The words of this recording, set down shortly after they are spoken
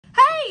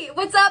Hey,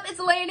 what's up? It's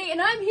Lainey,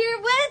 and I'm here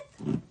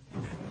with...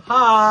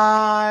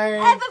 Hi!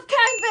 F of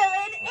Kind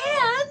Villain,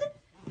 and...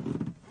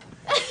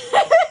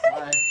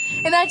 Hi.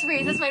 And that's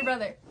Reese, that's my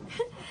brother.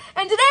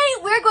 And today,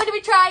 we're going to be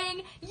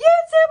trying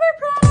YouTuber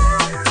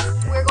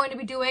products! We're going to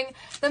be doing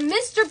the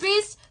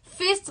MrBeast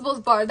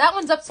Feastables Bar. That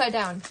one's upside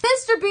down.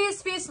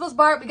 MrBeast Feastables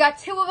Bar. We got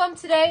two of them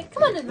today.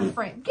 Come on in the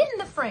frame. Get in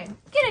the frame.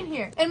 Get in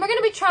here. And we're going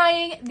to be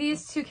trying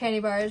these two candy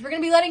bars. We're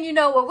going to be letting you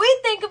know what we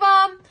think of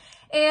them.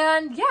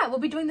 And yeah, we'll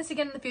be doing this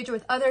again in the future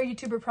with other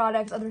YouTuber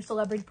products, other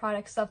celebrity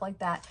products, stuff like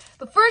that.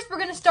 But first, we're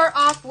going to start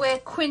off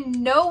with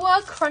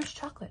Quinoa Crunch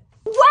Chocolate.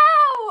 Wow!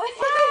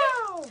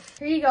 Wow!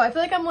 Here you go. I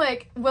feel like I'm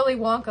like Willy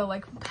Wonka,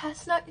 like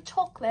passing out your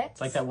chocolates.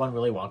 It's like that one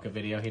Willy Wonka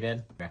video he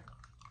did. Yeah.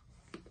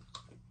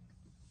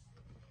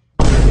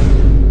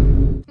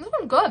 This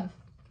one's good.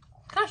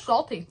 Kind of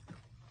salty.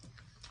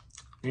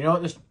 You know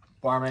what this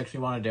bar makes me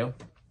want to do?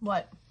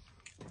 What?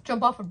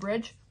 Jump off a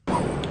bridge?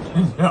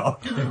 No.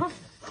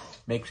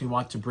 Makes me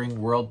want to bring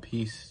world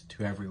peace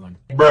to everyone.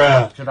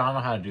 Bruh. Except I don't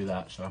know how to do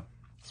that, so.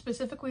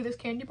 Specifically this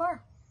candy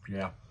bar?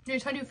 Yeah.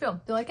 Reese, how do you feel?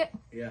 Do you like it?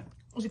 Yeah.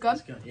 Was it good?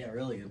 It's good. Yeah,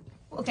 really good.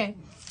 Okay.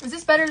 Is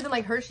this better than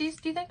like Hershey's,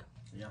 do you think?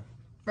 Yeah.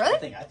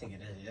 Really? I think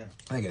it is, yeah.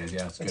 I think it is,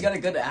 yeah. It's It's good. got a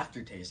good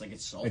aftertaste, like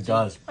it's salty. It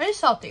does. It is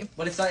salty.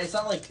 But it's not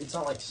like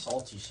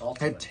salty. It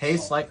but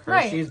tastes salty. like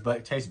Hershey's, but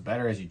it tastes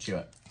better as you chew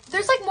it.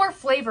 There's like more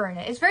flavor in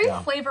it. It's very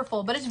Yeah.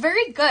 flavorful, but it's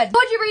very good. How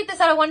would you rate this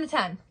out of 1 to 10?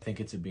 I think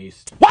it's a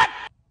beast.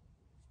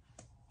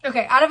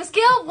 Okay, out of a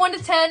scale of 1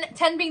 to 10,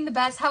 10 being the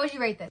best, how would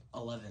you rate this?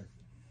 11.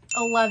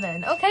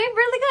 11. Okay,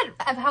 really good.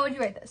 How would you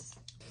rate this?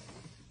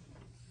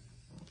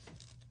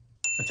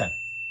 A 10.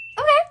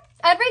 Okay,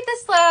 I'd rate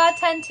this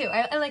 10 too.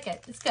 I like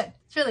it. It's good.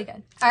 It's really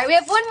good. All right, we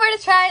have one more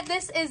to try.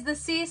 This is the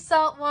sea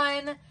salt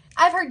one.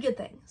 I've heard good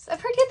things.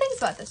 I've heard good things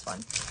about this one.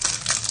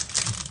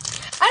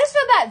 I just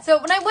feel bad.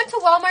 So when I went to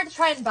Walmart to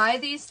try and buy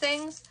these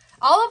things,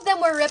 all of them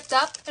were ripped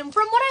up. And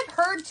from what I've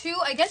heard too,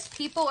 I guess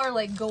people are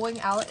like going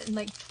out and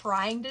like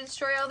trying to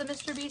destroy all the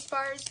MrBeast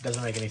bars.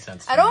 Doesn't make any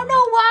sense. I don't know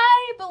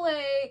why, but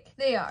like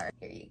they are.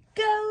 Here you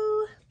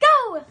go.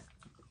 Go!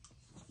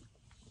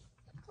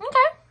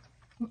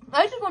 Okay.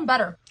 I like this one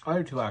better. I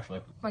do too, actually.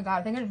 Oh my god,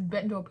 I think I just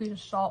bit into a piece of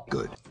salt.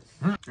 Good.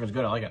 It's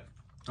good. I like it.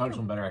 I like this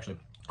one better, actually.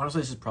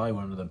 Honestly, this is probably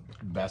one of the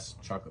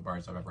best chocolate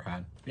bars I've ever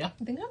had. Yeah.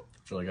 You think so?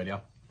 It's really good, yeah.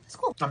 It's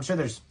cool. I'm sure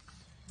there's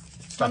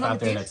stuff Another out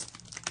there piece?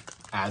 that's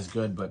as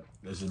good, but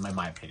this is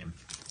my opinion.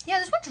 Yeah,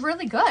 this one's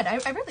really good. I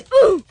really...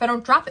 If I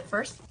don't drop it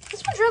first.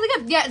 This one's really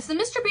good. Yeah, it's the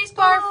MrBeast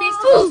Bar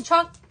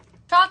Feastables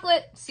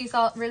Chocolate Sea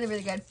Salt. Really,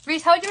 really good.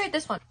 Reese, how would you rate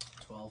this one?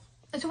 12.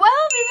 A 12?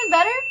 Even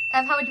better?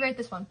 How would you rate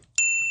this one?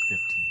 15.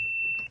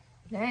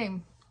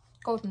 Dang.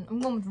 Colton, I'm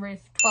going with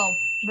Reese. 12.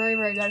 Very,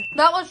 very good.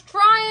 That was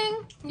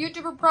trying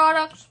YouTuber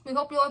products. We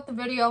hope you liked the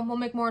video. We'll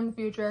make more in the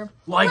future.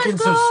 Like Let's and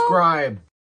go. subscribe.